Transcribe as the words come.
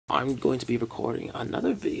I'm going to be recording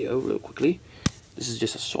another video real quickly. This is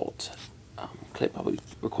just a short clip I'll be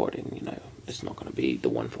recording. It's not going to be the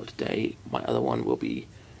one for today. My other one will be,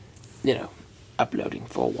 uploading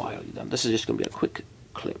for a while. This is just going to be a quick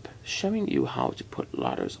clip showing you how to put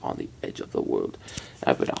ladders on the edge of the world.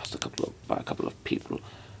 I've been asked by a couple of people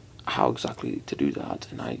how exactly to do that,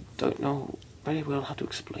 and I don't know very well how to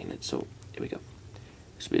explain it. So here we go.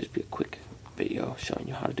 This will just be a quick video showing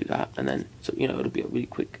you how to do that, and then it'll be a really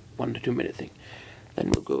quick 1 to 2 minute thing.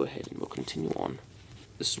 Then we'll go ahead and we'll continue on.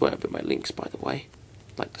 This is where I put my links, by the way,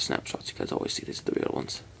 like the snapshots. You guys always see these are the real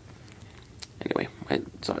ones. Anyway,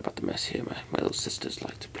 sorry about the mess here. My little sisters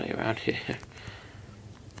like to play around here.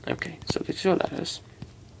 Okay, so to show ladders,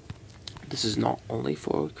 this is not only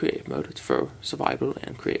for creative mode, it's for survival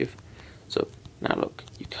and creative. So now look,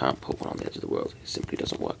 you can't put one on the edge of the world. It simply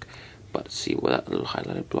doesn't work. But see where that little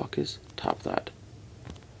highlighted block is? Tap that.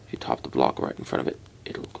 If you tap the block right in front of it,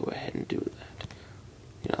 it'll go ahead and do that.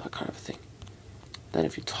 That kind of thing. Then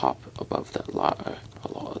if you tap above that ladder,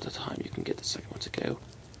 a lot of the time you can get the second one to go.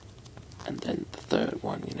 And then the third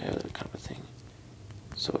one, that kind of thing.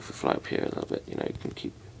 So if we fly up here a little bit, you can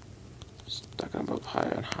keep stacking them up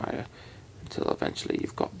higher and higher until eventually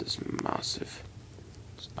you've got this massive,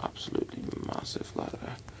 absolutely massive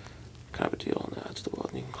ladder kind of a deal on the edge of the world,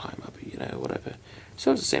 and you can climb up, whatever.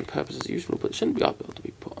 Serves the same purpose as usual, but it shouldn't be able to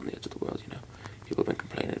be put on the edge of the world, People have been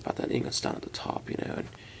complaining about that. You can stand at the top, and you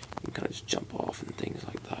can kind of just jump off and things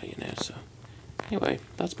like that, So anyway,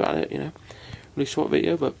 that's about it, Really short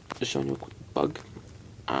video, but just showing you a quick bug.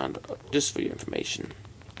 And just for your information,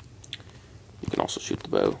 you can also shoot the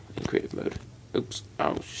bow in creative mode. Oops,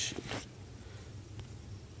 oh shoot.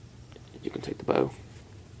 You can take the bow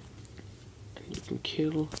and you can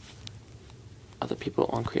kill other people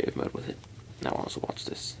on creative mode with it. Now also watch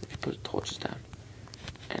this. If you put torches down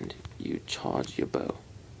and you charge your bow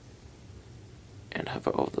and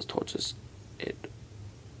hover over those torches, it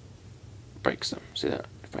breaks them. See that?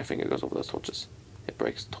 If my finger goes over those torches, it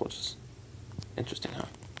breaks the torches. Interesting, huh?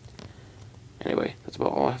 Anyway, that's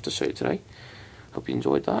about all I have to show you today. Hope you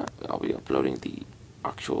enjoyed that. I'll be uploading the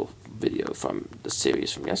actual video from the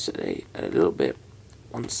series from yesterday in a little bit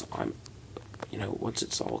once once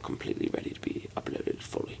it's all completely ready to be uploaded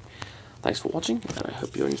fully. Thanks for watching, and I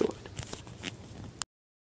hope you enjoyed.